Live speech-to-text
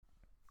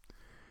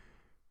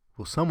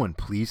Will someone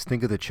please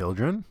think of the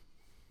children?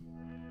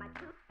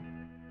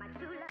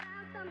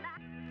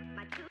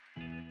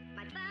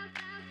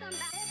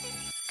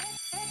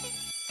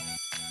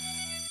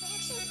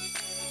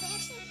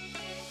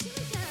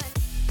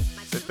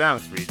 Sit down,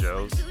 Three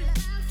Joes.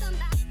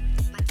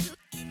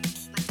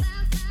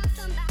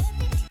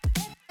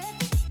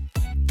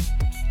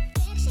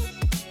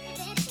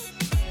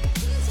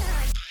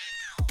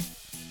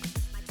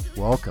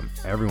 Welcome,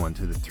 everyone,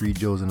 to the Three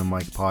Joes and a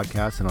Mic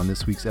podcast. And on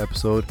this week's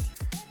episode,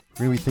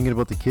 we're going to be thinking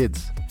about the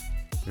kids.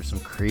 There's some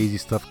crazy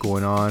stuff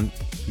going on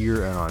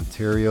here in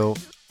Ontario,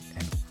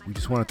 and we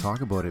just want to talk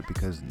about it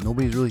because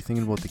nobody's really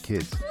thinking about the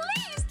kids.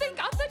 Please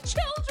think of the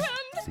children!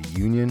 It's the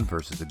union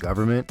versus the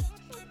government,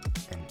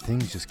 and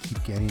things just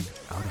keep getting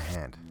out of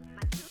hand.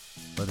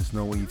 Let us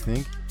know what you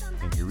think,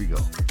 and here we go.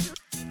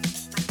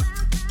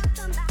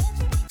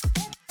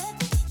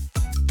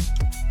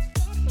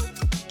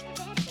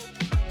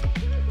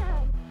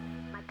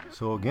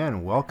 So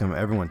again, welcome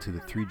everyone to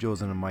the Three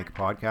Joes and a Mic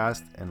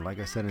podcast. And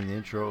like I said in the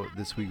intro,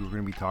 this week we're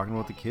going to be talking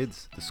about the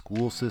kids, the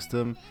school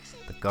system,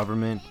 the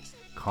government,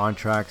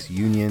 contracts,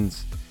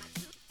 unions.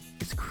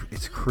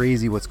 It's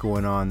crazy what's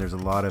going on. There's a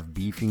lot of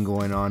beefing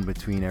going on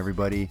between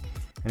everybody,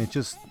 and it's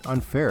just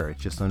unfair.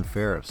 It's just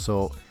unfair.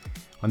 So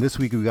on this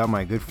week we got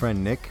my good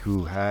friend Nick,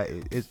 who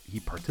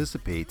he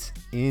participates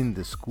in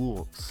the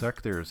school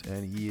sectors,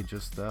 and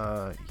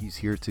he's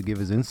here to give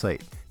his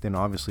insight. Then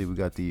obviously we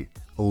got the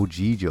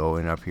OG Joe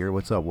in up here.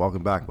 What's up?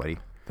 Welcome back, buddy.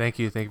 Thank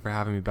you for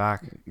having me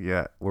back.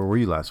 Yeah, where were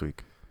you last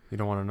week? You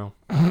don't want to know.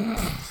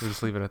 We'll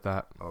just leave it at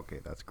that. Okay,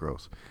 that's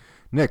gross.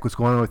 Nick, what's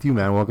going on with you,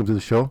 man? Welcome to the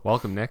show.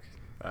 Welcome, Nick.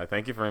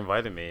 Thank you for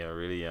inviting me. I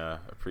really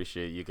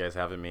appreciate you guys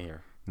having me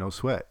here. No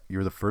sweat.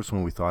 You're the first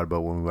one we thought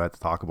about when we had to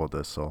talk about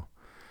this, so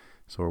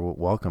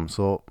welcome.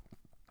 So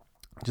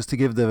just to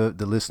give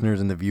the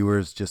listeners and the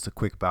viewers just a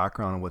quick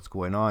background on what's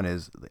going on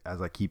is, as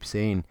I keep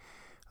saying,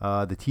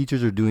 the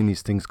teachers are doing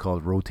these things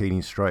called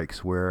rotating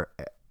strikes, where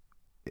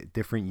a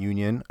different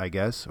union, I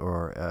guess,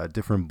 or a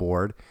different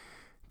board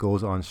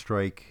goes on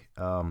strike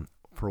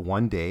for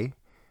one day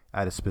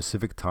at a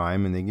specific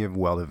time, and they give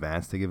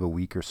they give a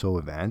week or so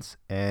advance,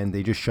 and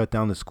they just shut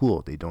down the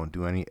school. They don't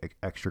do any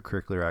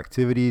extracurricular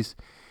activities,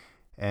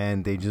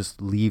 and they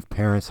just leave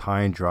parents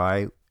high and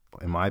dry,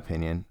 in my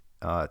opinion,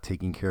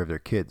 taking care of their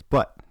kids.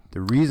 But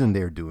the reason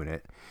they're doing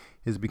it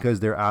is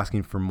because they're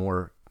asking for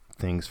more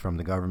things from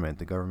the government.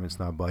 The government's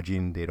not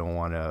budging. They don't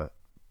want to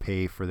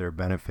pay for their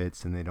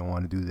benefits, and they don't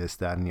want to do this,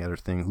 that, and the other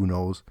thing. Who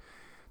knows?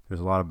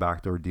 There's a lot of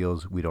backdoor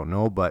deals we don't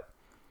know, but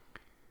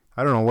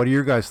I don't know. What are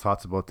your guys'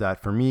 thoughts about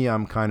that? For me,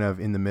 I'm kind of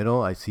in the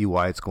middle. I see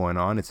why it's going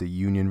on. It's a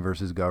union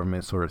versus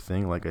government sort of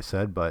thing, like I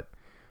said, but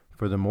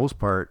for the most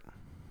part,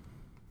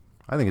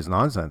 I think it's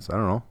nonsense. I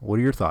don't know. What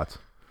are your thoughts?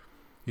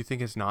 You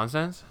think it's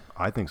nonsense?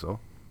 I think so.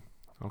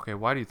 Okay,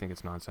 why do you think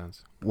it's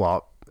nonsense?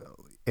 Well,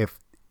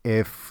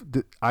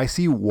 I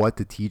see what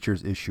the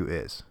teacher's issue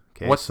is.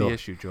 Okay, what's the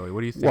issue, Joey?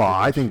 What do you think? Well,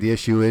 I think the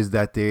issue is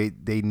that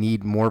they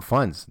need more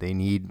funds. They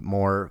need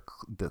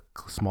the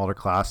smaller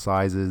class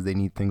sizes. They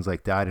need things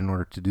like that in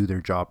order to do their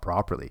job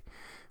properly,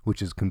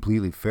 which is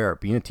completely fair.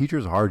 Being a teacher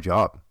is a hard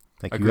job.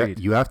 Like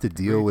you have to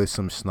deal with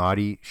some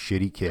snotty,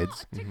 shitty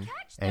kids,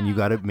 and you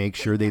got to make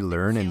sure they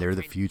learn, and they're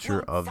the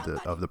future of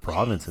the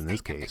province in this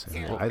case.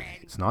 And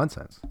it's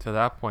nonsense. To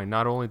that point,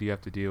 not only do you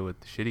have to deal with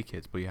the shitty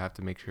kids, but you have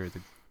to make sure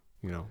that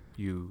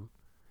you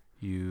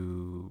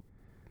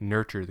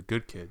nurture the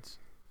good kids.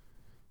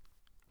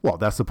 Well,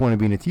 that's the point of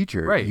being a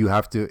teacher. Right. You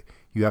have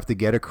to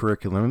get a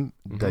curriculum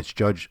that's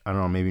judged. I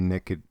don't know, maybe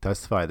Nick could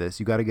testify this.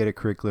 You got to get a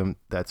curriculum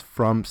that's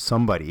from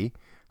somebody.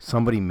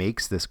 Somebody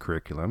makes this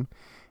curriculum,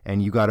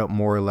 and you got to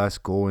more or less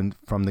go in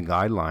from the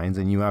guidelines,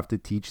 and you have to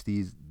teach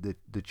the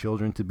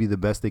children to be the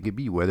best they could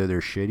be, whether they're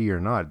shitty or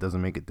not. It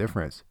doesn't make a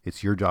difference.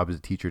 It's your job as a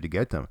teacher to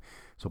get them.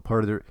 So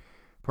part of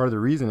the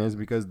reason is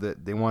because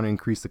they want to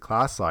increase the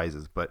class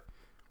sizes, but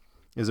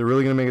is it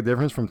really going to make a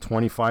difference from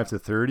 25 to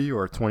 30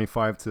 or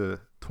 25 to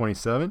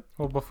 27?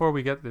 Well, before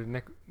we get there,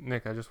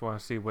 Nick, I just want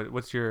to see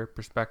what's your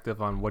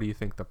perspective on what do you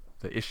think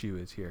the issue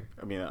is here?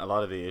 I mean, a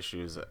lot of the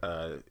issues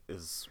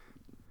is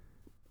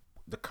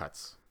the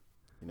cuts.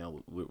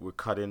 We're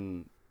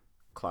cutting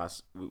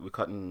we're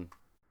cutting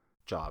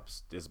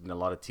jobs. There's been a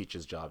lot of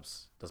teachers'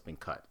 jobs that's been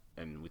cut,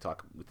 and we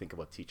think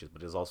about teachers, but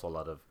there's also a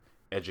lot of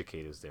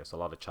educators there. So a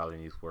lot of child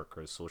and youth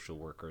workers, social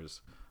workers,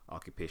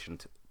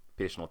 occupational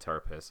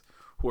therapists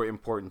who are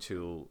important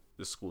to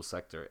the school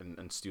sector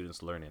and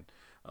students learning.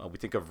 We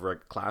think of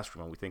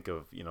classroom, and we think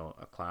of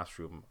a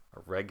classroom, a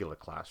regular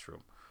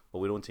classroom, but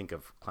we don't think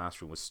of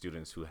classroom with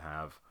students who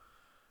have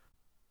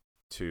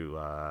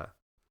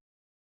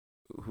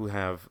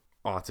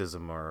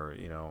autism or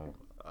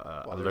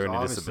a learning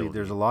disability.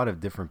 There's a lot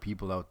of different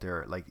people out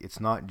there. Like, it's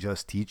not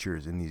just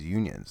teachers in these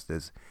unions.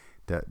 There's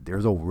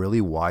a really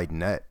wide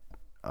net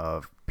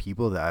of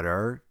people that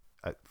are,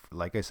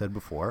 like I said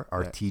before,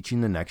 are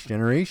teaching the next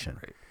generation.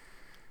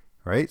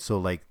 Right? So,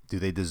 like, do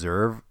they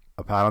deserve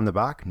a pat on the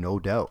back? No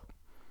doubt.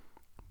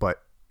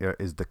 But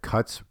is the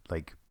cuts,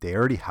 like, they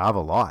already have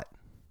a lot.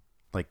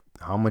 Like,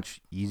 how much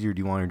easier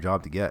do you want your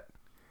job to get?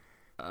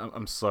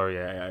 I'm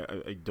sorry,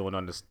 I don't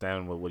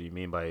understand what you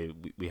mean by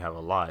we have a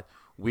lot.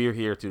 We're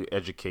here to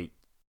educate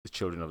the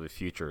children of the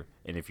future,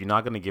 and if you're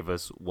not going to give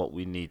us what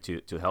we need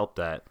to help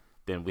that,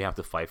 then we have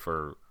to fight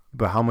for.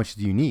 But how much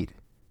do you need?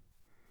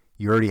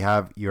 You already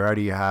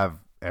have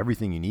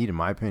everything you need, in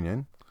my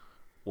opinion.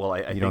 Well,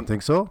 I don't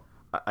think so?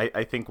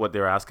 I think what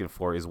they're asking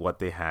for is what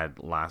they had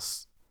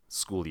last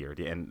school year,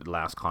 the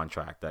last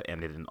contract that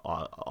ended in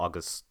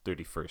August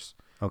 31st.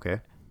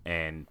 Okay.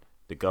 And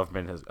the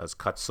government has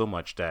cut so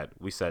much that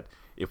we said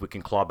if we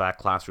can claw back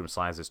classroom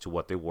sizes to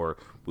what they were,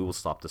 we will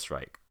stop the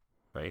strike,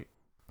 right?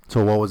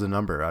 So what was the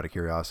number, out of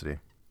curiosity?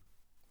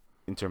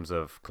 In terms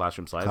of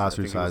classroom size,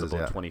 Classroom I think sizes, it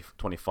was about yeah.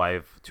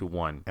 25 to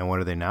 1. And what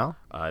are they now?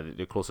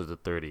 They're closer to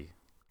 30.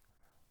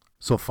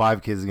 So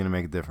 5 kids is going to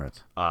make a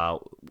difference.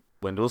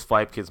 When those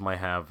 5 kids might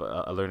have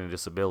a learning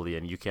disability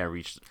and you can't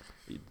reach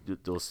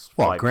those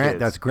 5 kids.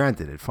 That's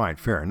granted. Fine,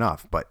 fair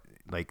enough. But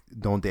like,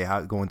 don't they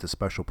go into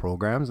special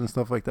programs and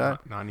stuff like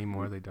that? Not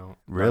anymore. They don't.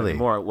 Really?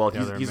 More. Well,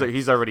 Yeah,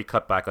 he's already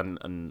cut back on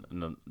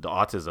the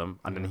autism,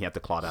 and then he had to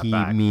claw that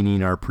back.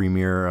 Meaning our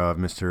premier,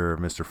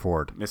 Mr.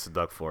 Ford. Mr.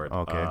 Doug Ford.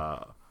 Okay.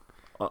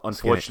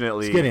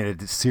 Unfortunately, it's getting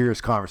a serious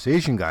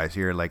conversation, guys.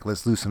 Here, like,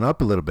 let's loosen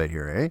up a little bit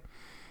here, eh?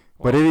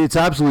 But it's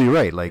absolutely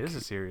right. Like, It is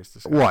a serious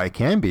discussion. well, it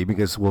can be,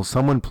 because will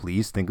someone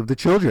please think of the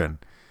children?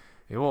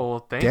 Yeah, well,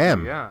 thank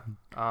Damn. you. Yeah.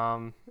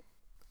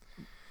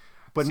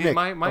 But See, Nick,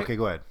 my- okay,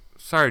 go ahead.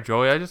 Sorry,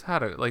 Joey. I just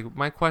had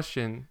my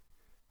question.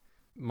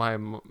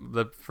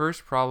 The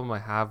first problem I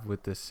have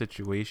with this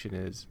situation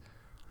is,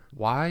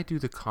 why do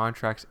the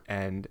contracts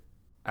end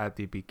at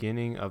the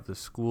beginning of the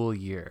school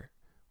year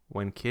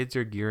when kids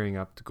are gearing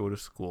up to go to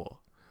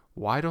school?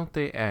 Why don't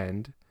they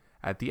end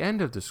at the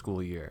end of the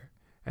school year?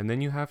 And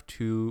then you have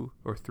 2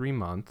 or 3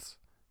 months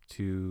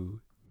to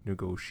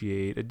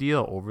negotiate a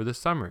deal over the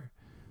summer.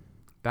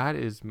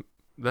 That's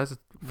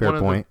Fair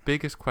one point. of the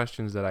biggest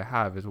questions that I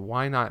have is,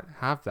 why not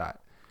have that?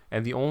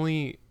 And the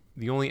only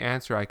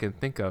answer I can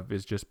think of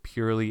is just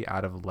purely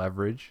out of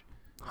leverage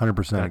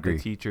 100% that agree.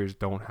 the teachers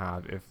don't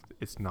have if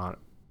it's not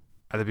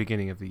at the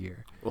beginning of the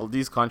year. well,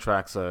 these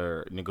contracts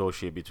are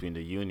negotiated between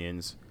the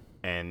unions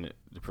and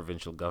the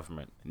provincial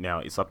government. Now,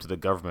 it's up to the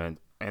government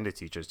and the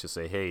teachers to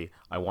say, hey,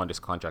 I want this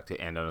contract to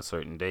end on a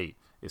certain date.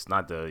 It's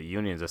not the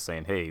unions that's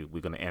saying, hey,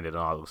 we're going to end it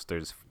on August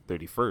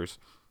 31st.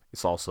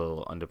 It's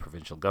also under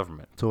provincial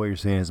government. So what you're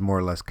saying is more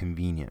or less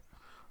convenient.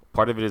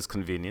 Part of it is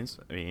convenience.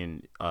 I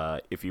mean,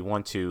 if you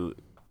want to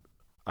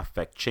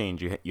affect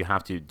change, you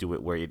have to do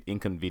it where it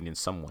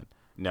inconveniences someone.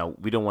 Now,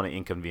 we don't want to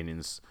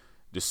inconvenience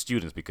the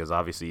students, because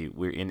obviously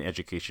we're in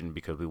education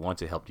because we want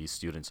to help these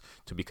students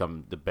to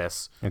become the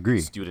best Agree.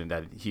 student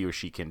that he or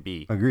she can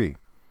be. Agree.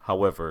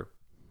 However,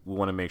 we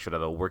want to make sure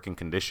that our working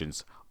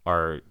conditions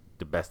are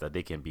the best that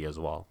they can be as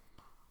well.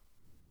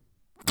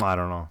 I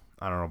don't know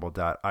about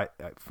that. I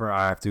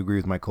have to agree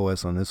with my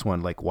co-host on this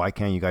one. Like, why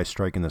can't you guys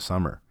strike in the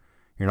summer?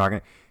 You're not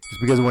gonna,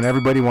 just because when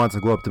everybody wants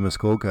to go up to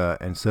Muskoka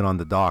and sit on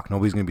the dock,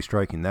 nobody's gonna be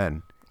striking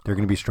then. They're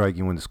gonna be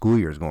striking when the school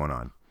year is going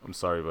on. I'm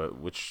sorry, but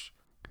which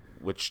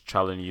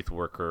child and youth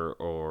worker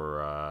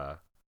or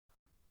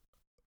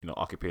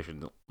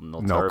occupational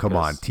No, come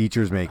on. therapist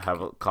Teachers make, have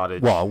a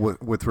cottage? well,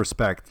 with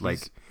respect,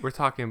 like, We're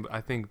talking.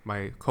 I think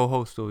my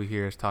co-host over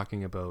here is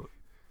talking about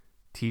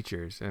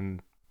teachers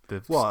and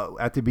the. well,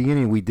 at the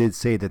beginning we did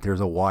say that there's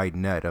a wide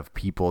net of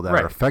people that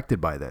Right. are affected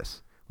by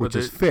this, which but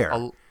is fair.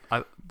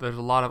 There's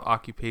a lot of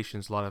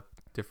occupations, a lot of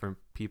different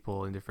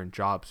people in different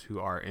jobs who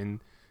are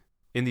in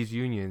these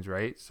unions,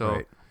 right? So,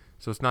 Right.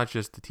 so it's not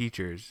just the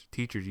teachers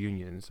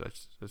unions,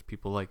 as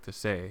people like to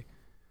say.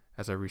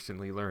 As I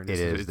recently learned,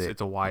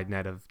 it's a wide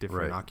net of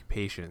different Right.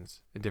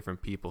 occupations and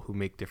different people who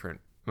make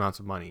different amounts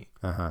of money.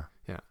 Uh-huh.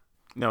 Yeah.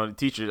 No, the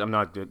teachers, I'm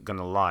not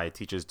gonna lie,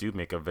 teachers do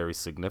make a very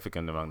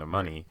significant amount of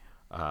money.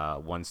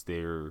 Once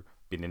they're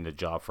been in the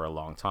job for a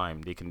long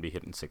time, they can be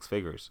hitting 6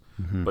 figures.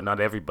 Mm-hmm. But not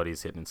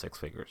everybody's hitting 6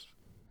 figures,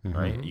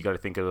 right? You got to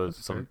think of those,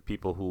 some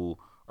people who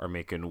are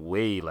making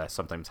way less,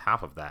 sometimes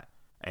half of that,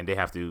 and they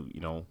have to,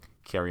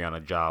 carry on a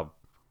job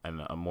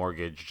and a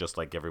mortgage just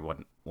like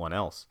everyone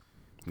else.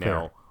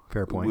 Now,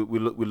 Fair point. We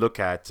look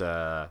at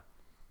the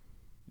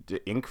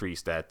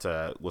increase that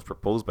was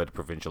proposed by the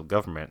provincial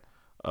government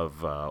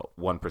of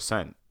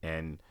 1%,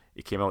 and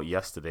it came out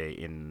yesterday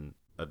in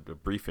a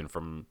briefing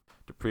from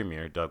the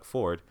premier, Doug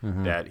Ford,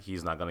 that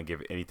he's not going to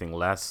give anything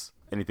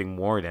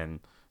more than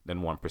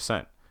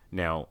 1%.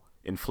 Now,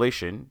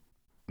 inflation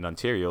in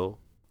Ontario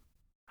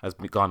has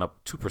gone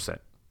up 2%.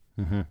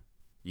 Mm-hmm.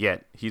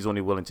 Yet he's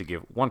only willing to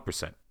give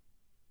 1%.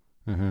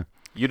 Mm-hmm.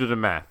 You do the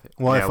math.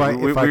 Well, now, if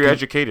I we're can-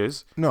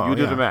 educators. No, you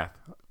do yeah. the math.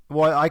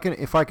 Well,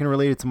 if I can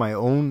relate it to my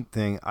own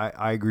thing,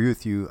 I agree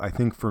with you. I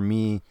think for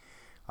me,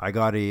 I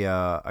got a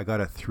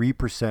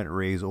 3%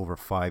 raise over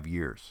 5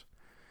 years.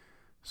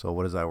 So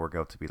what does that work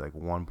out to be, like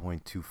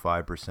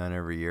 1.25%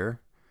 every year?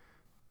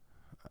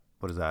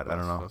 What is that? I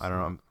don't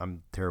know.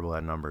 I'm terrible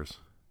at numbers.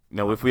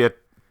 Now, if we had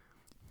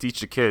teach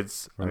the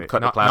kids and Right. cut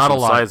the Not a classroom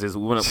lot. sizes,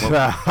 we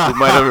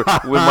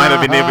might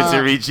have been able to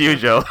reach you,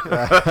 Joe.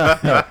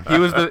 He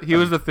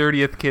was the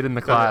 30th kid in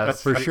the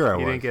class. For sure I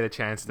He was. didn't get a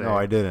chance there. No,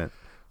 I didn't.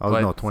 Oh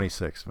But- no,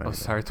 26. Man. Oh,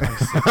 sorry,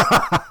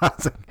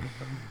 26.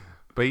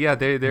 But yeah,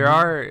 there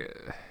are.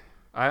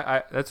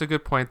 I that's a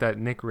good point that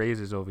Nick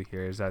raises over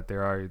here, is that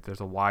there's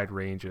a wide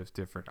range of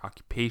different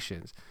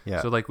occupations.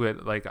 Yeah. So like with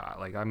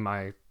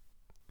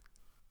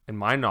in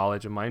my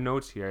knowledge and my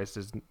notes here, it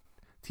says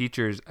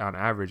teachers on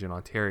average in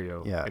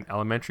Ontario in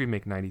elementary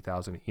make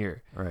 90,000 a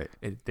year. Right.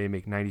 They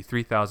make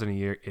 93,000 a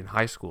year in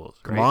high schools.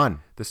 Come right? on.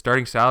 The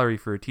starting salary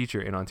for a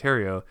teacher in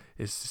Ontario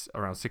is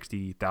around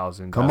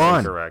 60,000. Come That's on.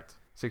 incorrect.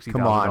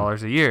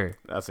 $60,000 a year.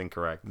 That's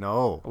incorrect.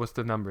 No. What's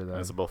the number then?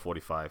 It's about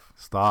 45.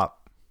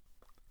 Stop.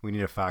 We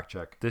need a fact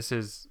check. This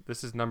is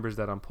numbers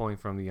that I'm pulling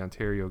from the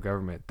Ontario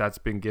government. That's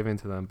been given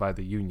to them by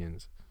the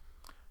unions.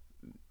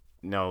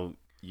 No,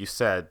 you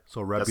said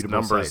So that's reputable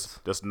numbers. sites.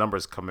 That's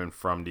numbers coming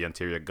from the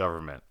Ontario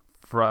government.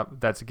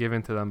 That's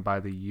given to them by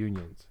the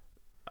unions.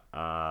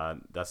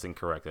 That's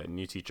incorrect. A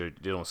new teacher,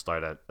 they don't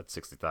start at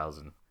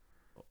 60,000.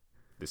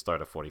 They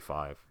start at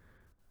 45.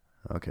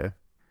 Okay.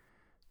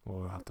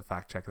 We'll have to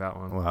fact check that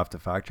one. We'll have to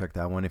fact check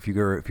that one. If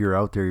you're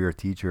out there, you're a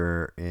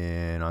teacher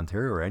in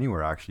Ontario or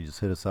anywhere, actually,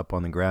 just hit us up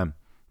on the gram.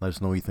 Let us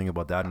know what you think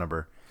about that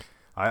number.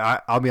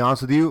 I'll be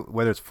honest with you,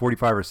 whether it's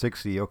 45 or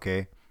 60,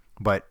 okay,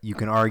 but you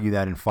can argue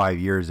that in 5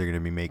 years they're going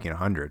to be making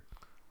 100.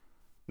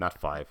 Not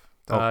 5.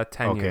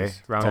 10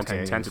 years. Around 10,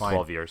 10, 10 to fine.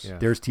 12 years. Yeah.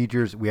 There's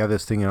teachers. We have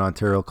this thing in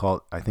Ontario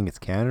called, I think it's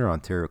Canada or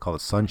Ontario, called a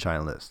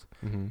Sunshine List.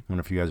 Mm-hmm. I don't know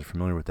if you guys are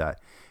familiar with that.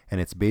 And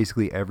it's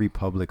basically every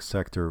public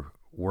sector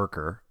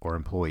worker or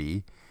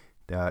employee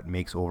that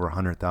makes over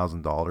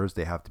 $100,000,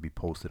 they have to be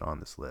posted on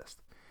this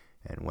list.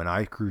 And when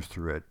I cruise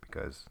through it,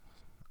 because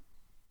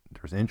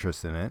there's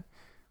interest in it,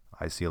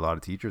 I see a lot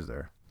of teachers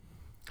there.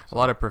 A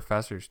lot of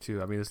professors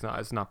too. I mean,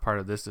 it's not part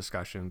of this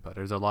discussion, but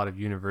there's a lot of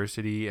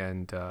university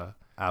and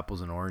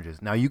Apples and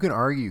oranges. Now you can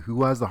argue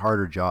who has the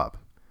harder job,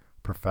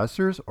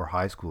 professors or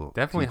high school.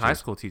 definitely teachers? high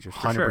school teachers.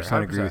 For 100%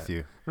 sure, agree with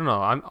you.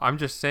 No, I'm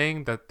just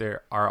saying that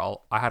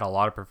I had a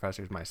lot of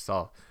professors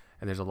myself,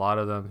 and there's a lot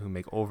of them who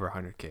make over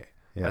 100K.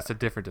 Yeah. That's a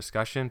different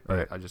discussion, but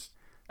Right. I just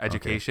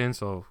education.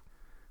 So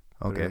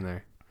put it in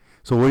there.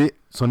 So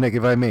Nick,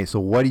 if I may, so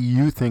what do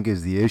you think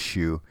is the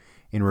issue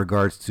in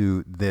regards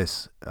to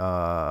this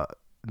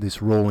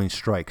this rolling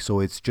strike? So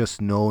it's just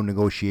no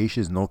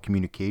negotiations, no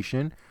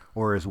communication,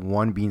 or is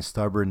one being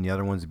stubborn and the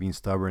other one's being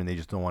stubborn and they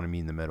just don't want to meet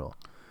in the middle?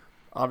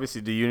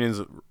 Obviously, the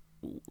union's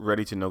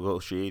ready to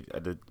negotiate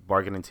at the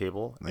bargaining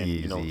table. And,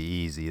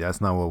 Easy. That's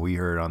not what we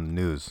heard on the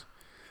news.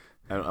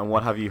 And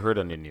what have you heard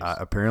on the news?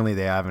 Apparently,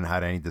 they haven't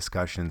had any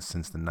discussions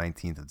since the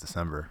 19th of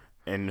December.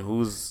 And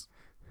who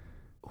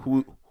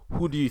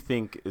do you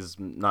think is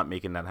not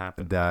making that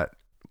happen? That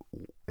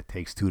it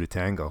takes two to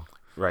tango.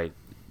 Right.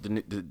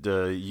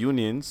 The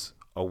unions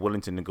are willing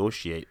to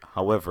negotiate.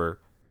 However,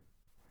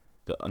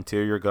 the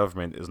Ontario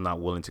government is not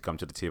willing to come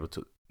to the table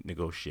to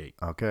negotiate.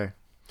 Okay.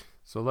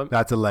 So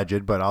That's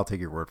alleged, but I'll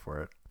take your word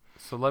for it.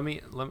 So let me,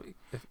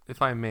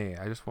 if I may,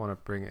 I just want to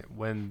bring it.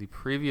 When the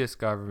previous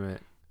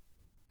government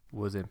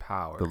was in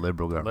power, The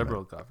Liberal government.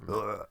 Liberal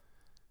government.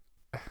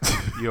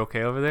 You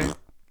okay over there?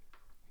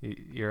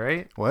 You're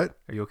right. What?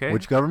 Are you okay?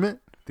 Which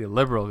government? The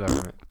Liberal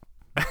government.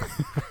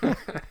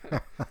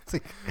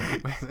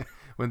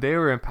 When they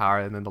were in power,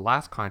 and then the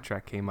last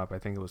contract came up, I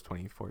think it was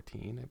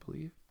 2014, I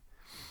believe.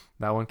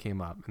 That one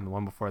came up, and the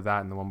one before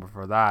that, and the one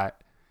before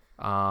that.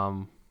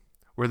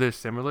 Were there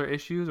similar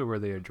issues, or were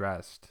they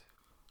addressed?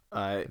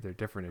 They're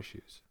different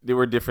issues. There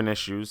were different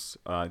issues.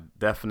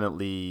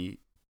 Definitely,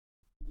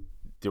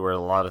 there were a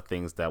lot of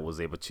things that was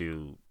able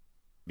to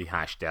be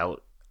hashed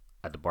out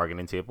at the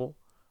bargaining table.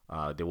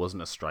 There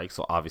wasn't a strike,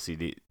 so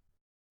obviously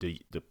the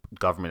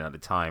government at the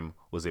time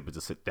was able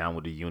to sit down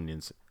with the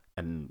unions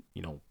and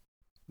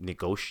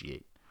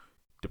negotiate.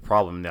 The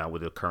problem now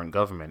with the current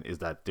government is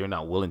that they're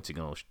not willing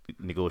to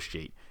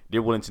negotiate.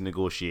 They're willing to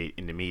negotiate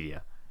in the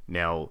media.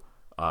 Now,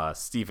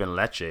 Stephen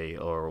Lecce,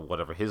 or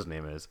whatever his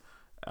name is,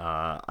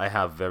 I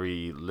have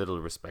very little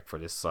respect for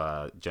this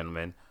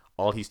gentleman.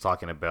 All he's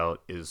talking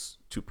about is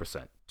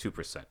 2%,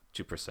 2%,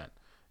 2%.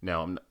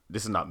 Now,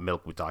 this is not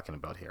milk we're talking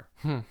about here,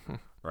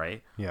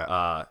 right?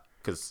 Yeah.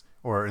 Because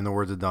Or in the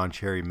words of Don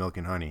Cherry, milk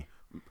and honey.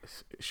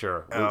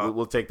 sure,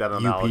 we'll take that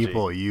analogy.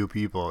 You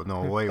people.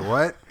 No, wait,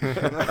 what?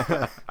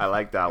 I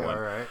like that one.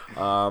 All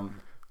right.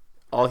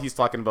 All he's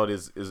talking about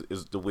is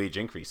the wage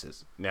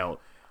increases. Now,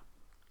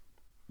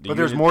 But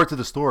there's more to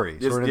the story.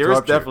 There Sorry to is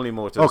interrupt you. definitely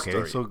more to the story.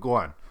 Okay, so go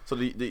on. So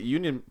the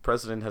union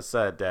president has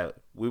said that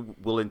we're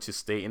willing to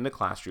stay in the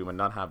classroom and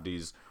not have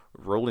these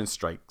rolling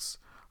strikes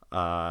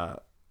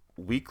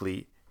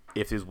weekly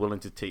if he's willing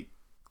to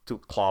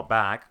claw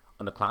back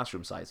on the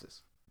classroom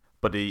sizes.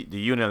 But the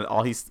union,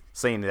 all he's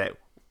saying that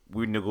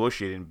we're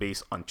negotiating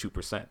based on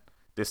 2%.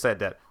 They said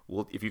that,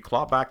 well, if you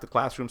claw back the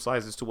classroom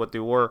sizes to what they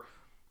were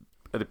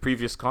at the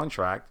previous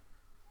contract,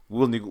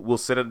 we'll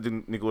sit at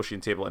the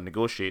negotiating table and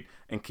negotiate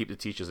and keep the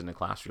teachers in the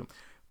classroom.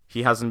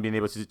 He hasn't been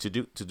able to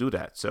do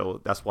that. So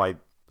that's one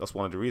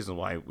of the reasons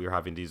why we're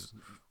having these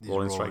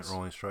rolling strikes.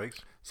 Rolling strikes.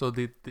 So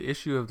the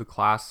issue of the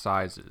class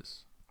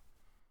sizes,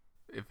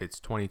 if it's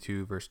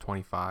 22 versus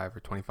 25 or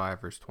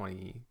 25 versus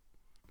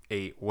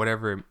 28,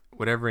 whatever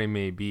whatever it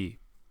may be.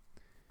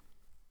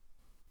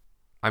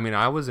 I mean,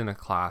 I was in a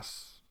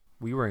class.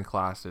 We were in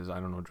classes. I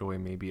don't know, Joey.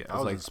 Maybe it I was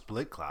was like in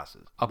split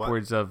classes.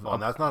 upwards of. Oh,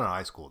 that's not in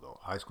high school though.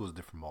 High school is a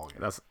different ballgame.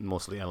 That's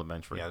mostly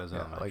elementary. Yeah, that's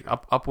like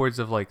upwards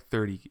of like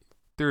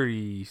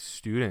 30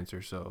 students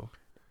or so.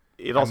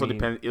 It also mean-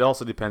 depends. It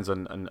also depends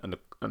on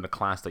the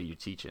class that you're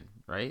teaching,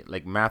 right?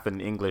 Like math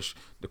and English,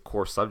 the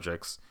core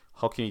subjects.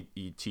 How can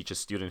you teach a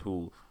student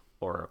who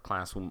or a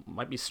class who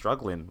might be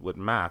struggling with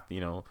math,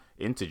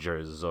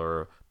 integers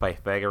or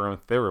Pythagorean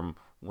theorem,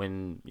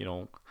 when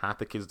half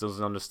the kids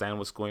doesn't understand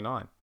what's going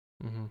on,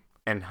 Mm-hmm.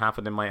 and half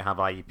of them might have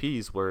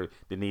IEPs where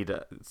they need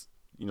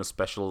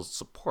special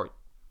support.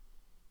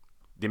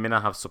 They may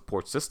not have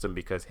support system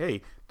because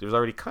hey, there's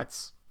already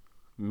cuts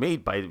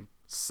made by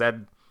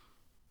said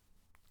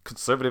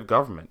conservative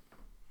government,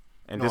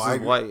 and No, this I is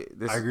agree. why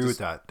I agree with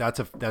that.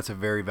 That's a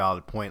very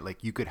valid point.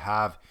 Like you could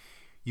have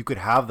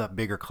the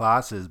bigger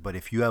classes, but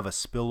if you have a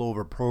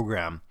spillover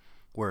program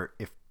where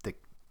if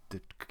the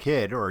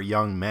kid or a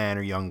young man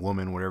or young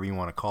woman, whatever you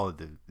want to call it,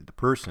 the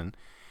person,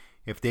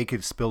 if they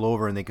could spill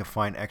over and they could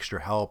find extra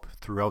help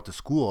throughout the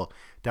school,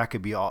 that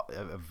could be a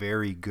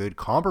very good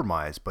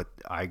compromise. But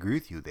I agree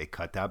with you. They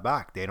cut that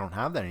back. They don't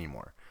have that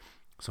anymore.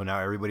 So now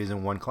everybody's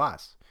in one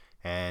class.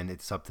 And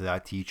it's up to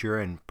that teacher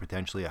and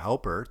potentially a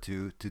helper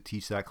to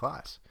teach that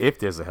class. if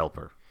there's a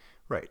helper.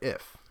 Right.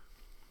 If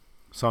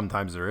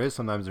sometimes there is,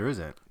 sometimes there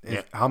isn't.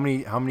 Yeah. How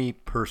many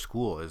per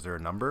school? Is there a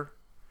number?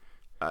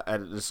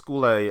 At the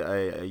school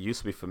I used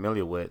to be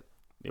familiar with,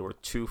 there were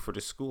 2 for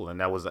the school, and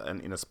that was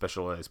in a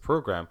specialized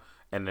program.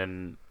 And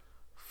then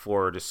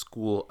for the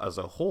school as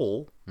a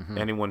whole,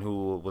 anyone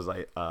who was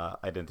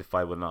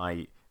identified with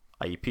an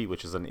IEP,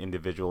 which is an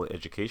individual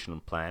educational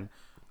plan,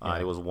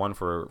 it was one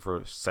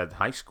for said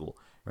high school.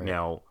 Right.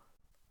 Now,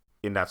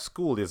 in that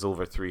school, there's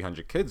over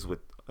 300 kids with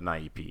an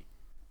IEP.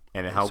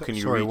 And how can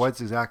you Sorry, reach?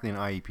 what's exactly an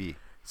IEP?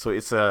 So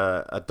it's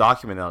a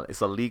document.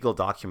 It's a legal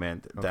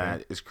document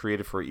that is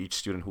created for each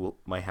student who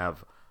might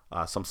have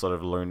some sort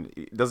of learn.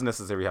 It doesn't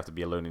necessarily have to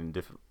be a learning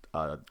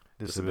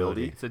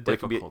disability. It's a but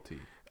difficulty.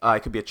 It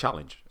could be a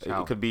challenge. It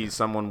Challenge, could be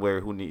someone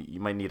you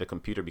might need a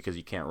computer because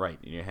you can't write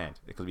in your hand.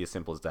 It could be as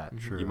simple as that.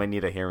 Sure. You might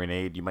need a hearing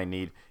aid. You might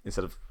need,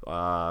 instead of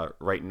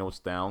writing notes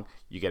down,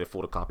 you get it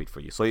photocopied for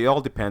you. So it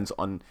all depends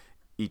on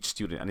each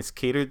student, and it's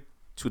catered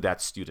to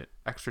that student.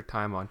 Extra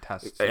time on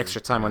tests.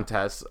 Extra time on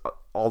tests,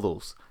 all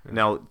those.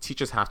 Now,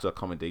 teachers have to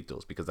accommodate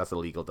those because that's a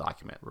legal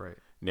document. Right.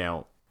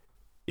 Now,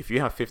 if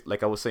you have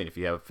like I was saying, if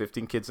you have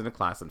 15 kids in a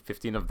class and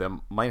 15 of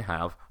them might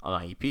have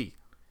an IEP,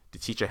 the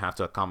teacher have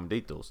to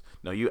accommodate those.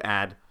 Now, you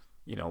add,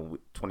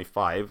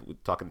 25, we're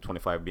talking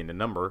 25 being the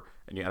number,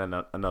 and you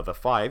add another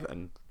 5,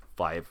 and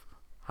 5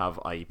 have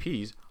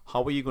IEPs.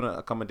 How are you going to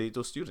accommodate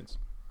those students?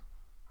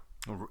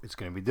 It's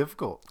going to be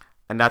difficult.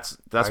 And that's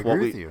I what agree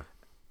we. with you.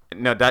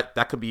 Now that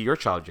could be your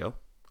child, Joe.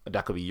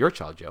 That could be your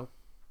child, Joe.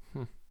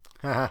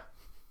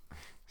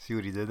 See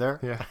what he did there?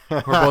 Yeah.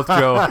 We're both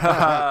Joe.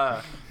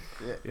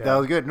 That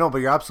was good. No, but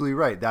you're absolutely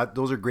right.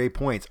 Those are great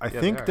points. I they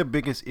think are. the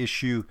biggest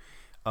issue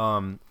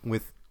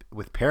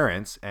with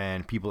parents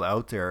and people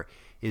out there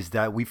is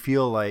that we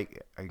feel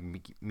like,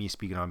 me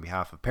speaking on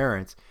behalf of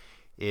parents,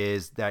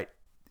 is that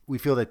we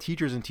feel that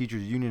teachers and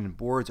teachers union and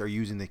boards are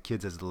using the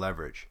kids as the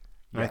leverage.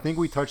 And I think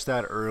we touched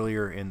that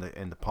earlier in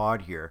the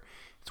pod here.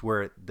 It's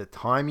where the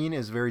timing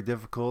is very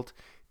difficult.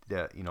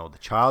 The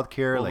child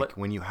care, Well,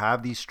 when you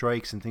have these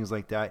strikes and things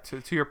like that.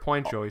 to your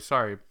point, Joey,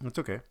 sorry, It's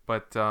okay.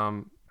 but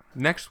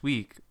next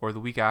week or the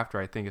week after,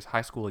 I think, is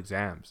high school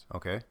exams,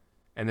 Okay.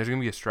 and there's gonna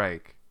be a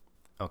strike.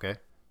 Okay.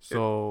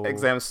 So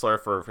Exams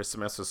start for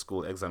semester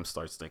school. Exam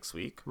starts next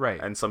week. Right.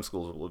 And some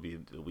schools will be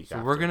the week So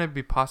after. we're gonna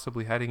be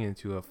possibly heading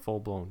into a full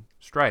blown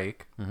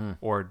strike, Mm-hmm.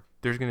 or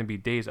there's gonna be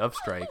days of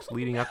strikes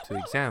leading up to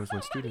exams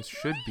when students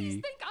should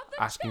be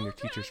asking their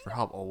teachers for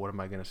help. Oh, what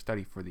am I gonna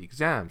study for the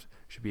exams?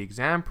 Should be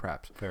exam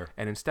preps. Fair.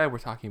 And instead, we're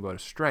talking about a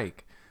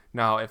strike.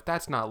 Now, if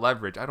that's not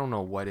leverage, I don't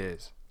know what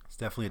is. It's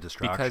definitely a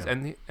distraction.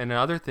 Because and the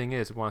other thing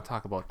is, we want to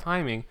talk about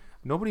timing.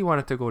 Nobody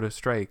wanted to go to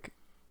strike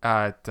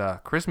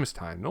at Christmas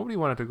time. Nobody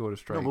wanted to go to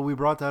strike. No, but we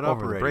brought that up over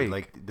the already. break.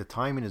 Like the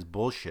timing is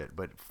bullshit.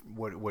 But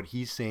what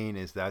he's saying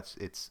is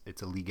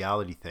it's a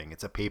legality thing.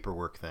 It's a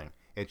paperwork thing.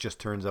 It just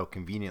turns out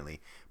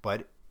conveniently.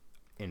 But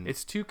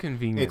It's too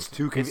convenient. It's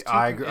too It's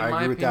I agree in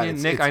my with that.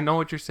 opinion, Nick, I know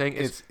what you're saying.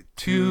 It's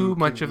too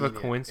much of a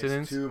convenient.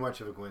 coincidence. It's too much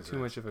of a coincidence. Too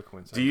much of a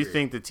coincidence. Do you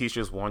think the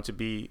teachers want to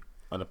be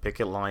on a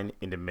picket line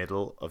in the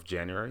middle of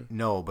January?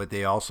 No, but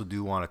they also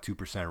do want a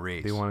 2%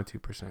 raise. They want a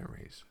 2%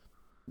 raise?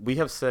 We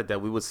have said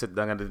that we would sit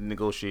down at the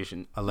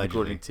negotiation.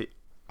 Allegedly.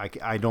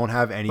 I don't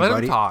have anybody.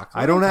 Let him talk.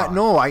 I Let don't him have. talk.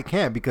 No, I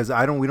can't because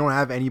we don't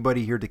have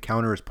anybody here to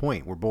counter his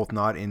point. We're both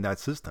not in that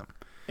system.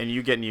 And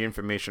you getting your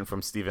information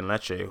from Stephen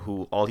Lecce,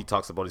 who all he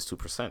talks about is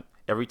 2%.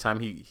 Every time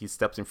he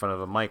steps in front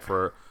of a mic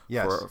for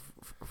Yes.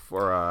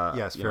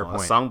 Yes, fair a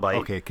point. soundbite,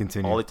 Okay,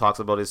 continue. all he talks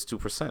about is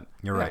 2%.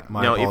 You're right.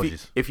 My now,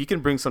 apologies. if he can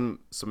bring some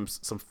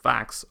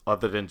facts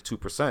other than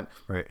 2%,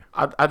 Right.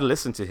 I'd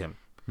listen to him.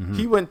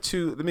 He went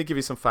to. Let me give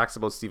you some facts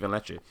about Stephen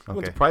Lecce. He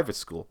went to Okay. private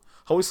school.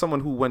 How is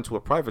someone who went to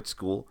a private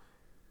school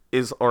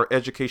is our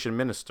education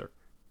minister.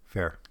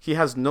 Fair. He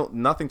has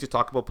nothing to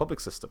talk about public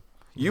system.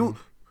 You,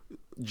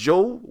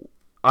 Joe,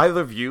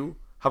 either of you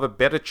have a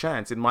better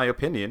chance, in my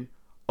opinion,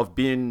 of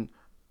being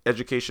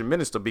education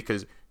minister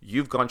because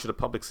you've gone through the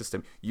public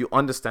system. You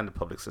understand the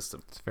public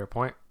system. It's a fair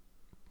point.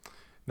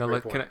 Now, Fair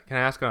like, point. can I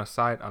ask on a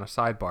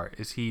sidebar?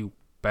 Is he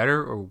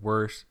better or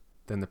worse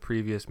than the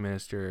previous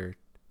minister?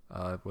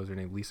 What was her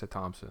name, Lisa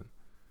Thompson?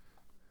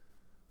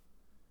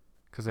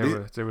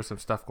 Because there was some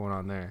stuff going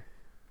on there.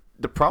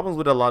 The problems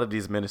with a lot of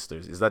these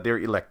ministers is that they're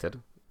elected,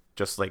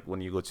 just like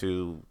when you go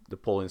to the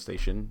polling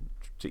station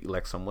to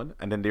elect someone,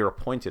 and then they're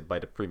appointed by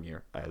the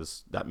premier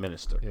as that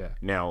minister. Yeah.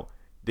 Now,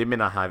 they may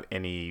not have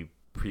any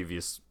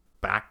previous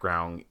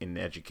background in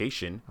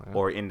education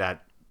or in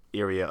that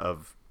area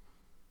of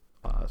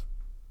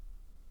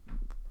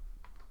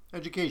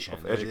Education.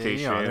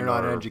 education they're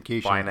not or an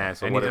education.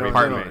 finance or Any whatever.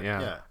 department,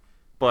 yeah.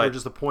 But they're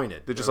just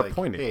appointed. They're just like,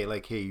 appointed. Hey,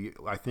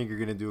 I think you're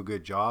going to do a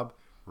good job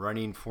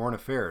running foreign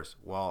affairs.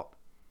 Well,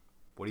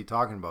 what are you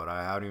talking about?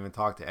 I haven't even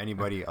talked to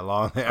anybody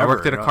along there. I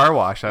worked at a car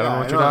wash. I don't know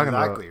what you're talking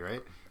exactly,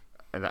 right?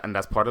 and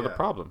that's part of the Yeah.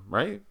 problem,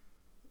 right?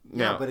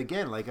 Yeah, Now- but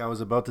again, like I was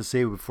about to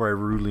say before I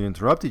rudely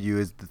interrupted you,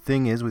 is the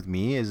thing is with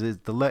me is it's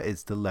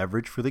the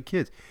leverage for the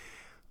kids.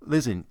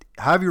 Listen,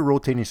 have your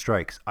rotating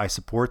strikes. I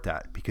support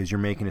that because you're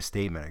making a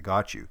statement. I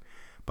got you.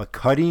 But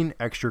cutting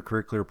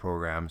extracurricular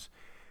programs,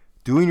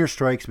 doing your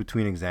strikes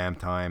between exam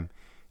time,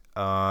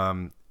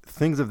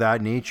 things of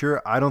that nature,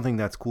 I don't think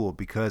that's cool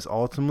because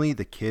ultimately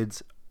the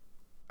kids,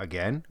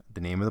 again,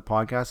 the name of the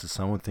podcast is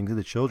Someone Think of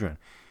the Children.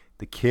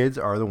 The kids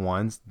are the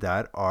ones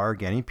that are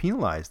getting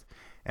penalized.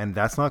 And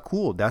that's not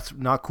cool. That's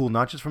not cool,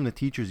 not just from the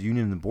teachers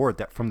union and the board,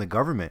 that from the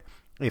government.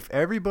 If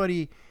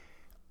everybody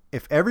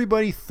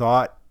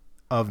thought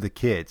of the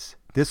kids,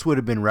 this would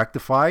have been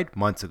rectified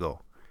months ago.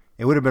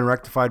 It would have been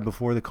rectified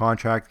before the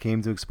contract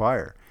came to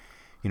expire,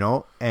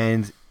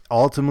 and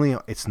ultimately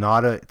it's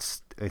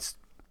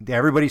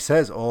everybody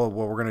says, oh,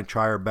 well, we're going to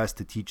try our best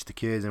to teach the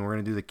kids and we're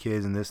going to do the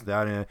kids and this,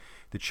 that, and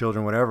the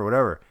children,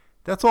 whatever.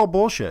 That's all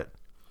bullshit.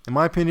 In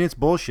my opinion, it's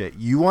bullshit.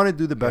 You want to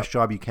do the best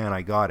job you can.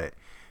 I got it.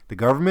 The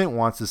government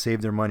wants to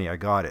save their money. I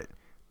got it.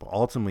 But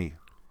ultimately,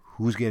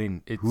 who's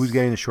getting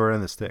the short end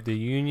of the stick? The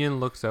union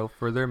looks out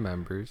for their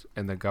members,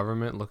 and the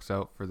government looks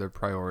out for their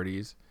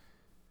priorities.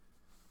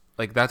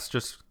 Like that's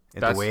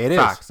The way it is.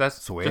 facts.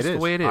 That's the way just it is.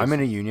 the way it is. I'm in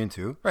a union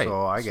too, Right.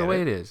 so I It's get the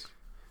way it. it is.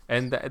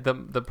 And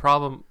the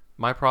problem,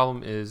 my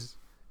problem is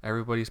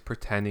everybody's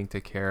pretending to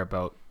care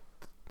about.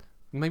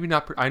 Maybe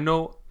not. I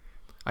know.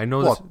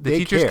 Well, the they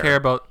teachers care. care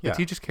about Yeah. the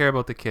teachers care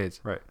about the kids.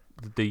 Right.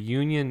 The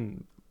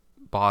union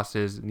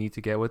bosses need to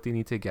get what they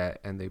need to get,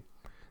 and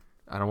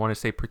I don't want to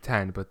say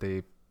pretend, but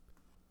they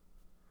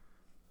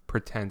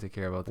pretend to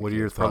care about the What are kids,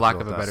 your for thoughts lack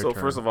about of a that? better So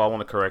term. first of all, I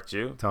want to correct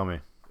you. Tell me.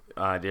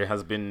 There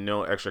has been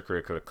no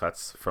extracurricular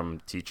cuts from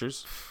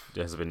teachers.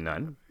 There has been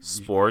none.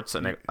 Sports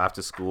and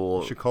after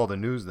school. You should call the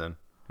news then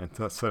and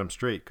set them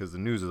straight because the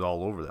news is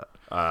all over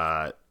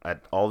that.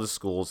 At all the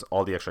schools,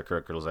 all the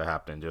extracurriculars are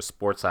happening. There's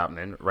sports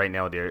happening right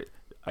now.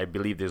 I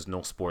believe there's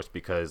no sports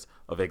because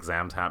of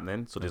exams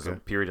happening. So there's a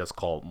period that's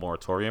called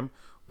moratorium,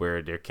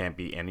 where there can't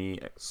be any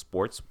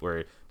sports.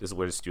 Where this is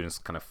where the students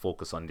kind of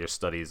focus on their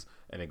studies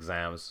and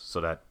exams,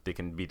 so that they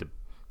can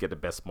get the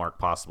best mark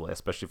possible.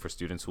 Especially for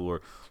students who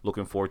are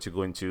looking forward to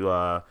going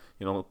to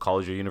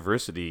college or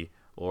university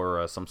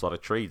or some sort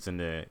of trades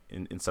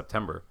in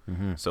September.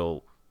 Mm-hmm.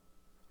 So.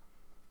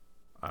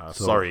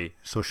 Sorry.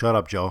 So shut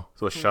up, Joe.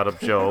 So shut up,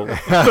 Joe.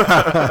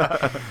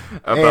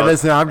 Hey,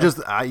 listen, I'm just,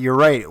 you're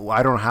right.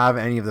 I don't have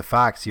any of the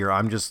facts here.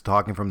 I'm just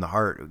talking from the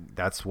heart.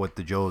 That's what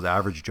the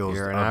average Joe's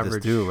You're an of this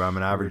average- do. I'm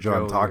an average Joe.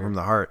 I'm Joe talking here. from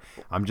the heart.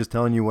 I'm just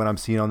telling you what I'm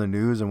seeing on the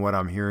news and what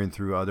I'm hearing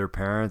through other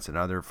parents and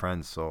other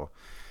friends. So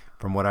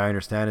from what I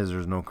understand is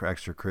there's no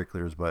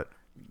extracurriculars, but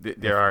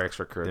There are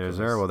extracurriculars. there's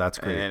there. Well, that's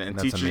great. And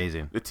That's teachers,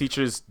 amazing. The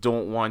teachers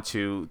don't want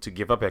to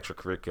give up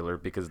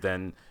extracurricular because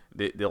then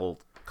they'll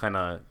kind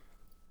of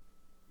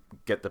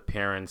get the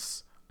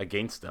parents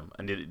against them,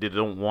 and they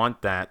don't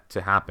want that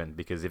to happen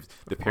because if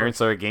the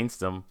parents are against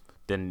them,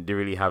 then they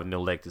really have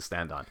no leg to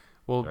stand on.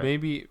 Well, Right.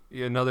 maybe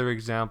another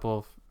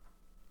example,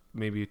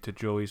 maybe to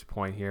Joey's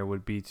point here,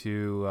 would be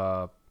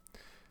to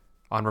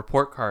on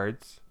report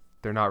cards,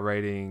 they're not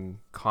writing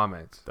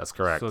comments. That's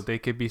correct. So they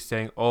could be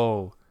saying,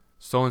 "Oh,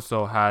 so and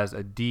so has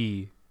a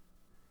D.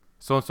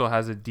 So and so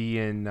has a D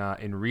in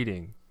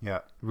reading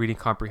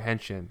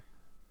comprehension,"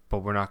 but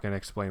we're not going to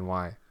explain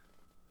why.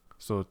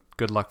 So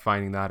good luck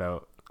finding that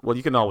out. Well,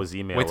 you can always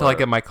email. Wait till I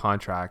get my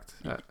contract.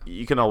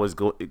 You can always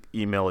go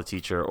email a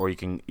teacher, or you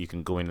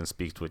can go in and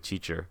speak to a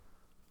teacher.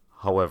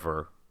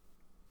 However,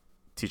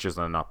 teachers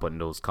are not putting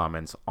those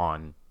comments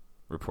on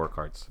report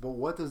cards. But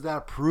what does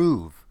that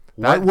prove?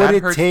 That- What would that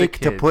it hurts the take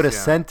to put a kids,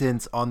 yeah.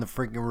 sentence on the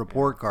freaking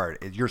report card?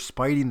 You're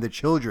spiting the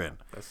children.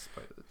 That's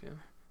yeah.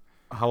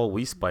 How are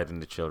we spiting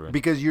the children?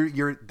 Because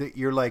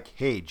you're like,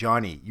 hey,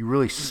 Johnny, you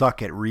really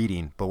suck at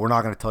reading, but we're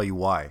not going to tell you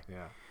why.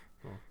 Yeah.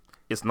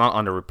 It's not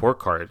on the report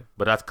card,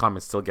 but that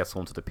comment still gets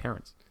home to the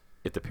parents.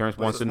 if the parents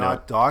But wants it's to know.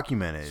 not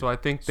documented. So I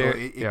think So there,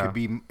 it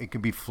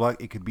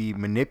could be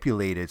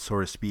manipulated, so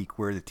to speak,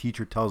 where the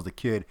teacher tells the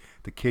kid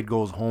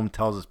goes home,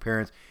 tells his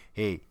parents,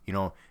 hey,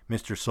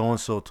 Mr.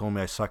 So-and-so told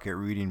me I suck at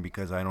reading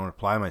because I don't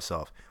apply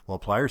myself. Well,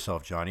 apply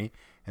yourself, Johnny.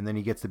 And then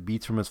he gets the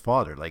beats from his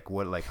father. Like,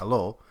 what, like,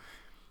 hello?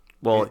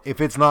 Well, If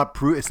it's not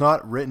it's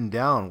not written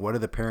down, what are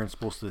the parents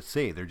supposed to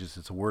say?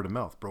 It's a word of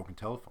mouth, broken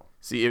telephone.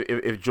 see,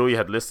 if Joey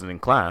had listened in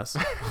class,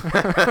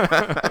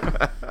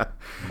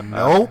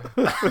 Nope.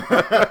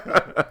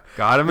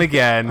 got him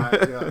again.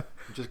 I'm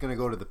just going to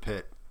go to the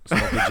pit.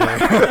 Smoke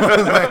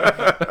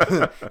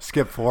a J.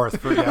 Skip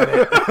fourth. Forget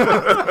it.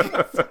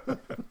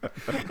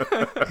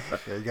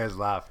 Yeah, you guys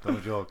laugh. No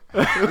joke.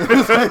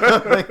 that's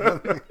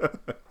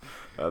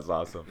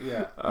awesome.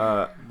 Yeah.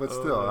 But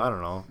still, I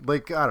don't know.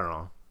 Like, I don't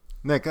know.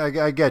 Nick,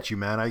 I get you,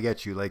 man. I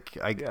get you. Like,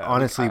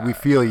 honestly, we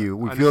feel you.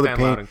 We feel the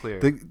understand loud pain. and clear.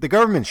 The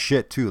government's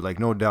shit too. Like,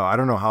 no doubt. I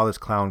don't know how this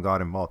clown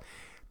got involved.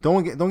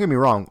 Don't get me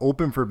wrong.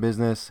 Open for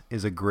business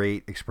is a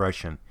great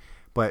expression,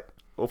 but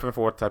Open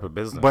for what type of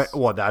business?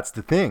 well, that's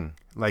the thing.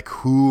 Like,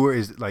 who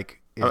is like?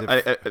 Is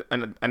it,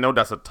 I know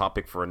that's a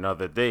topic for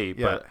another day,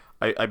 Yeah.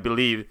 but I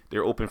believe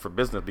they're open for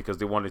business because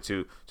they wanted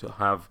to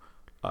have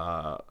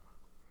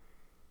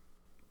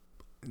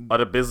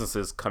other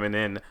businesses coming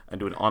in and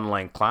doing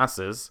online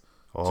classes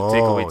to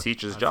take away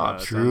teachers'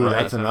 jobs. true. right?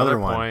 That's another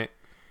one. point.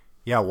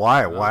 yeah.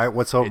 Why? Why?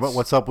 What's up? it's-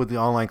 What's up with the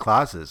online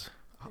classes?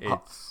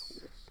 It's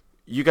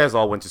You guys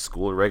all went to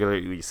school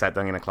regularly. You sat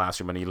down in a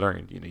classroom and you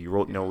learned. You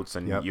wrote notes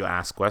and Yep. you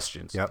asked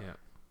questions. Yep. yeah.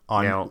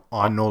 On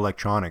Now- no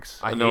electronics.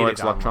 I I know hated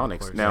it's online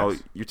electronics. courses. Now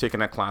Yes. you're taking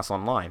that class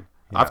online.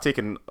 Yeah. I've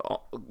taken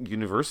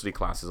university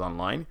classes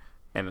online,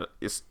 and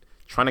it's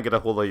trying to get a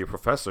hold of your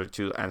professor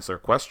to answer a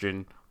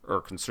question or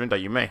concern that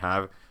you may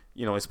have.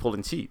 It's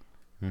pulling teeth.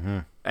 Mm-hmm.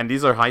 And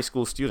these are high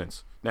school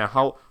students. Now,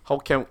 how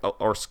can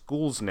our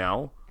schools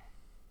now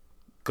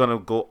gonna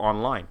go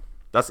online?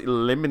 That's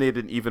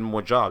eliminated even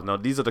more jobs. Now,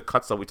 these are the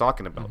cuts that we're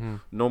talking about.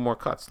 No more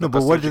cuts. No, The but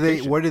cuts what to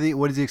education.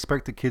 what does he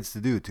expect the kids to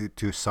do?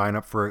 To sign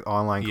up for an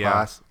online Yeah.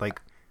 class?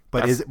 Like,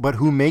 That's- but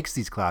who makes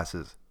these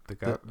classes? The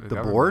The, gov- the the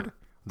government. board?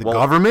 The Well-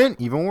 government?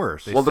 Even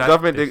worse. They Well, the set-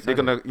 government they they're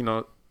set gonna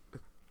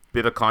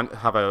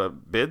have a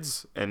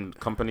bids, and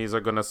companies are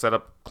gonna set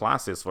up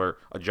classes for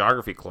a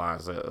geography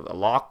class, a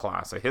law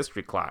class, a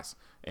history class,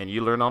 and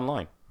you learn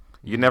online.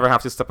 You never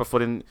have to step a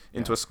foot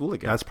into a school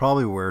again. That's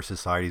probably where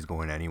society's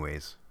going,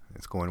 anyways.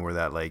 It's going where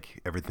that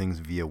like everything's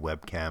via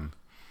webcam.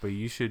 But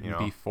you should You know?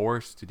 be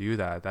forced to do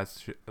that.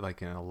 That's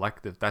like an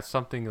elective. That's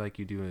something like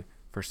you do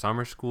for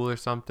summer school or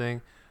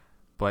something.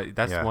 But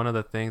that's Yeah. one of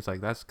the things.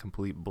 Like that's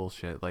complete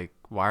bullshit. Like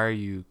why are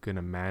you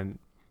gonna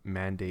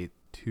mandate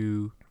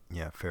 2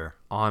 Yeah, fair.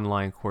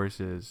 online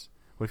courses?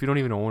 What if you don't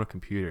even own a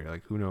computer?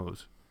 Like who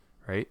knows,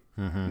 right?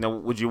 Now,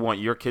 would you want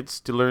your kids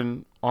to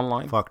learn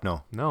online? Fuck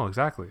no. No,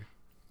 exactly.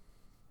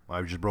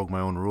 I just broke my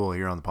own rule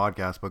here on the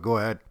podcast, but go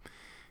ahead.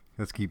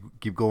 Let's keep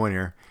going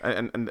here.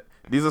 And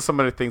these are some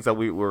of the things that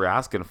we were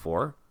asking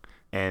for,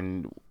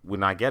 and we're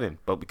not getting.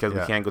 But because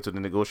Yeah. we can't go to the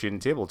negotiating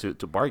table to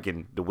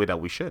bargain the way that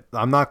we should.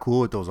 I'm not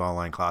cool with those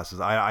online classes.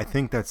 I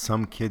think that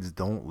some kids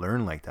don't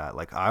learn like that.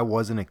 Like I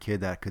wasn't a kid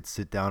that could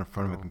sit down in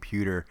front of a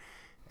computer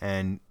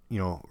and,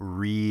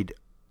 read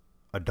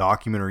a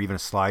document or even a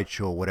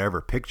slideshow,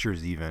 whatever,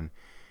 pictures even,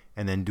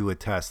 and then do a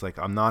test. Like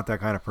I'm not that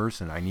kind of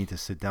person. I need to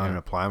sit down and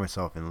apply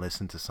myself and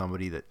listen to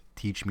somebody that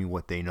teach me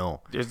what they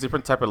know. There's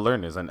different type of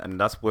learners, and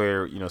that's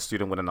where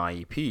student with an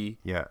IEP,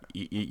 Yeah.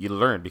 you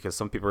learn, because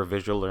some people are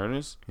visual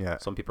learners, Yeah.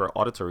 some people are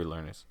auditory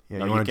learners. Yeah,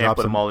 Now, you want to can't drop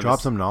put them all in drop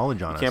this- some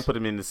knowledge on You us. can't put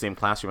them in the same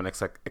classroom and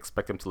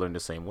expect them to learn the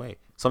same way.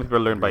 Some people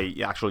learn by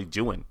actually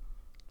doing,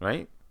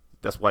 right?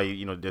 That's why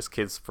there's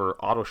kids for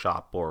auto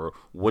shop or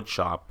wood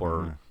shop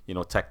or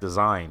tech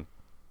design,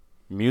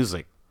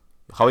 music.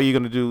 How are you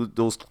going to do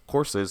those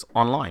courses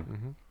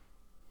online?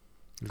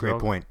 Great So,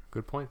 point.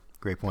 Good point.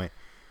 Great point.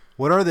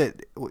 What are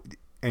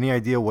any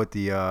idea what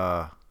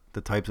the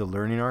types of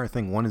learning are? I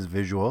think one is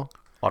visual,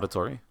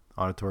 Auditory,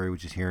 auditory,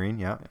 which is hearing.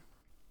 Yeah.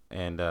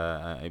 and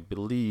I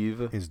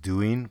believe Is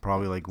doing,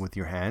 probably like with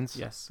your hands.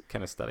 yes,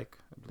 kinesthetic.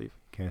 I believe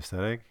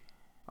Kinesthetic.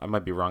 I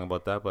might be wrong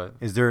about that, but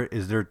Is there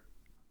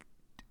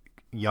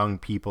young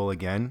people,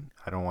 again,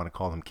 I don't want to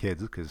call them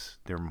kids because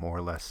they're more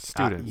or less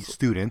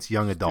students,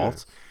 young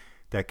adults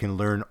that can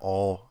learn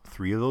all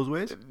three of those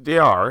ways? they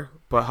are.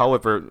 But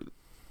however,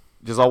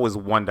 there's always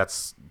one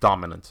that's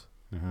dominant.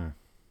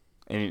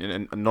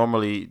 And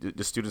normally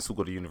the students who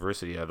go to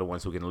university are the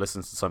ones who can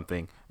listen to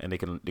something and they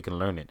can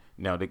learn it.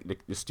 Now the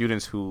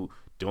students who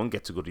don't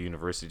get to go to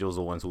university, those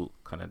are the ones who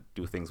kind of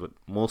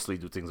mostly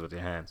do things with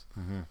their hands,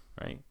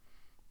 right?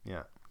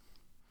 Yeah.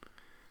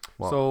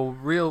 Well- So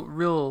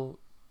real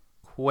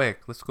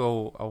quick, let's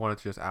go. I wanted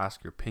to just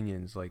ask your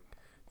opinions. Like,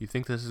 you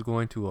think this is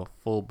going to a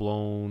full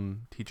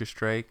blown teacher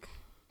strike?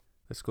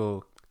 Let's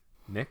go,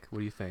 Nick. What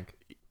do you think?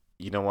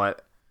 You know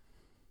what?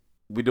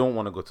 We don't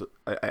want to go to.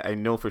 I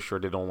know for sure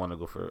they don't want to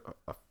go for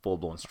a full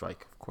blown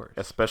strike, Of course.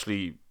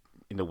 especially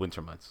in the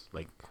winter months.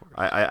 Like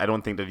I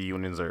don't think that the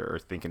unions are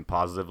thinking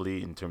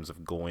positively in terms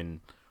of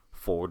going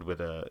forward with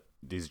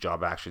these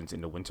job actions in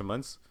the winter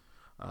months.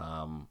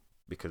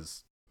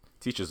 because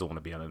teachers don't want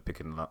to be on the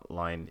picking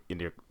line in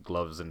their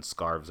gloves and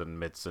scarves and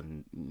mitts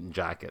and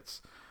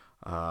jackets.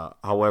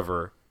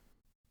 However,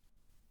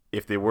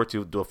 if they were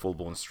to do a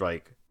full-blown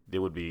strike, they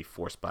would be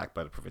forced back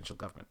by the provincial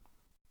government.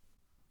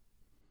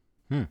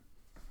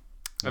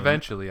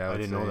 Eventually, I I would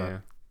didn't say, know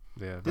that.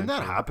 Yeah, Didn't that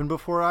eventually. happen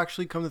before?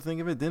 Actually, come to think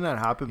of it, didn't that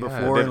happen Yeah,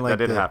 before in like that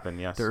did the, happen,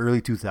 yes. the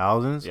early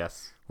 2000s?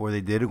 Yes. Where they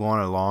did go on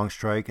a long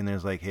strike, and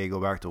there's like, hey, go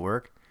back to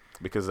work.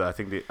 Because I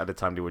think at the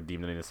time they were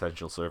deemed an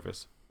essential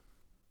service.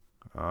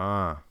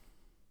 Ah,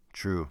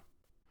 true.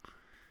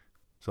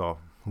 So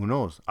who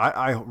knows?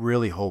 I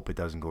really hope it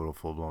doesn't go to a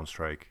full blown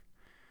strike.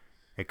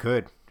 It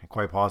could. It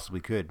quite possibly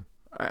could.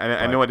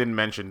 I know I didn't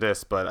mention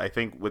this, but I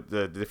think with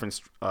the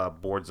different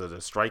boards that are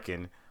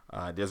striking,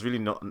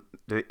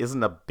 there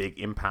isn't a big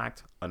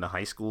impact on the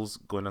high schools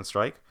going on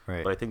strike.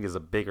 Right. But I think there's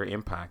a bigger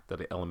impact that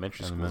the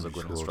elementary schools are Elementary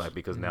going on schools. strike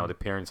because now the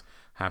parents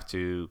have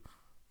to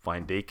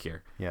find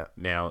daycare. Yeah.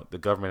 Now the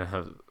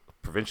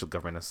provincial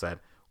government has said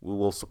we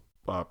will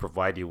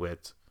provide you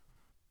with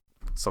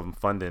some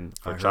funding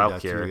I for heard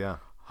that childcare. too, yeah.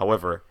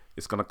 However,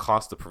 it's going to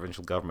cost the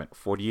provincial government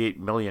 $48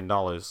 million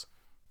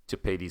to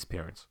pay these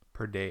parents.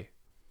 per day.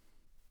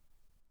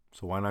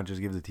 So why not just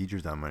give the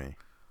teachers that money?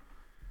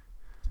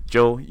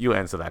 Joe, you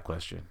answer that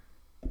question.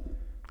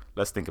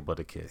 Let's think about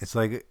the kids. It's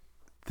like,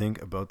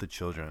 think about the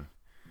children.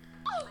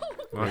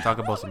 You want to talk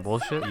about some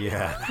bullshit?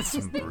 Yeah, that's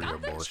some real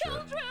bullshit.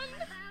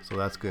 So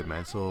that's good,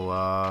 man.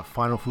 So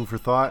final food for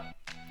thought.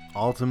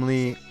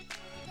 Ultimately,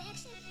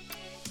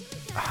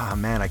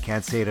 man, I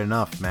can't say it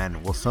enough,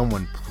 man. Will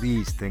someone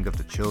please think of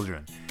the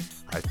children?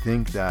 I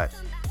think that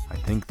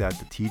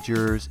the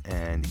teachers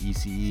and the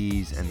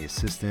ECEs and the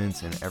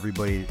assistants and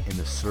everybody in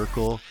the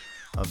circle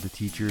of the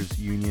teachers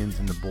unions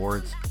and the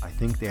boards, I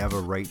think they have a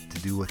right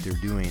to do what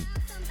they're doing.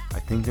 I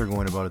think they're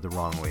going about it the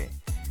wrong way.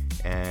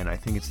 And I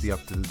think it's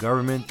up to the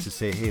government to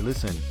say, hey,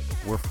 listen,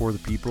 we're for the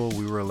people.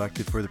 We were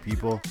elected for the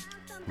people.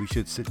 We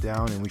should sit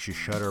down and we should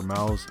shut our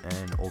mouths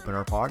and open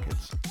our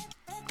pockets.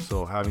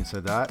 So having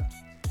said that,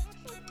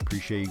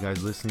 appreciate you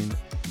guys listening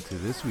to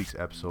this week's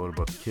episode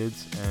about the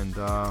kids, and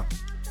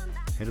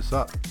hit us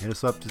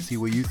up to see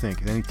what you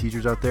think. If any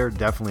teachers out there,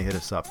 definitely hit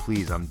us up,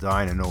 please. I'm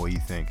dying to know what you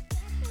think.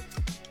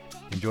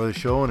 Enjoy the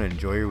show and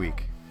enjoy your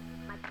week.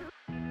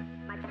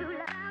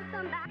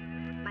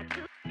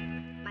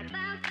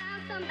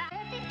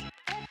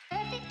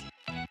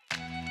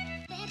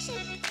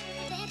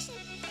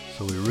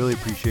 So we really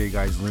appreciate you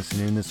guys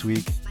listening this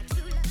week.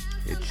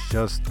 It's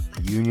just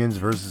unions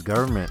versus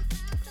government,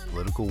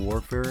 political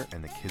warfare,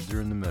 and the kids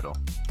are in the middle.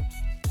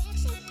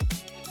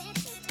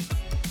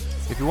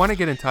 If you want to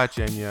get in touch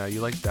and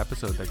you liked the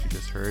episode that you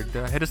just heard,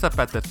 hit us up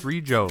at The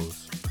Three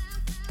Joes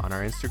on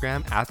our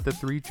Instagram at The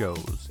Three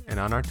Joes and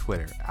on our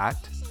Twitter at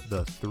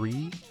The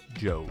Three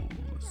Joes.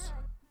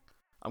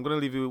 I'm going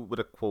to leave you with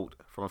a quote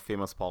from a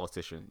famous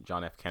politician,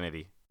 John F.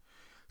 Kennedy.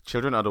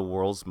 Children are the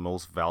world's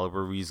most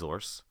valuable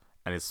resource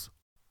and its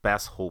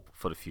best hope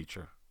for the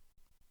future.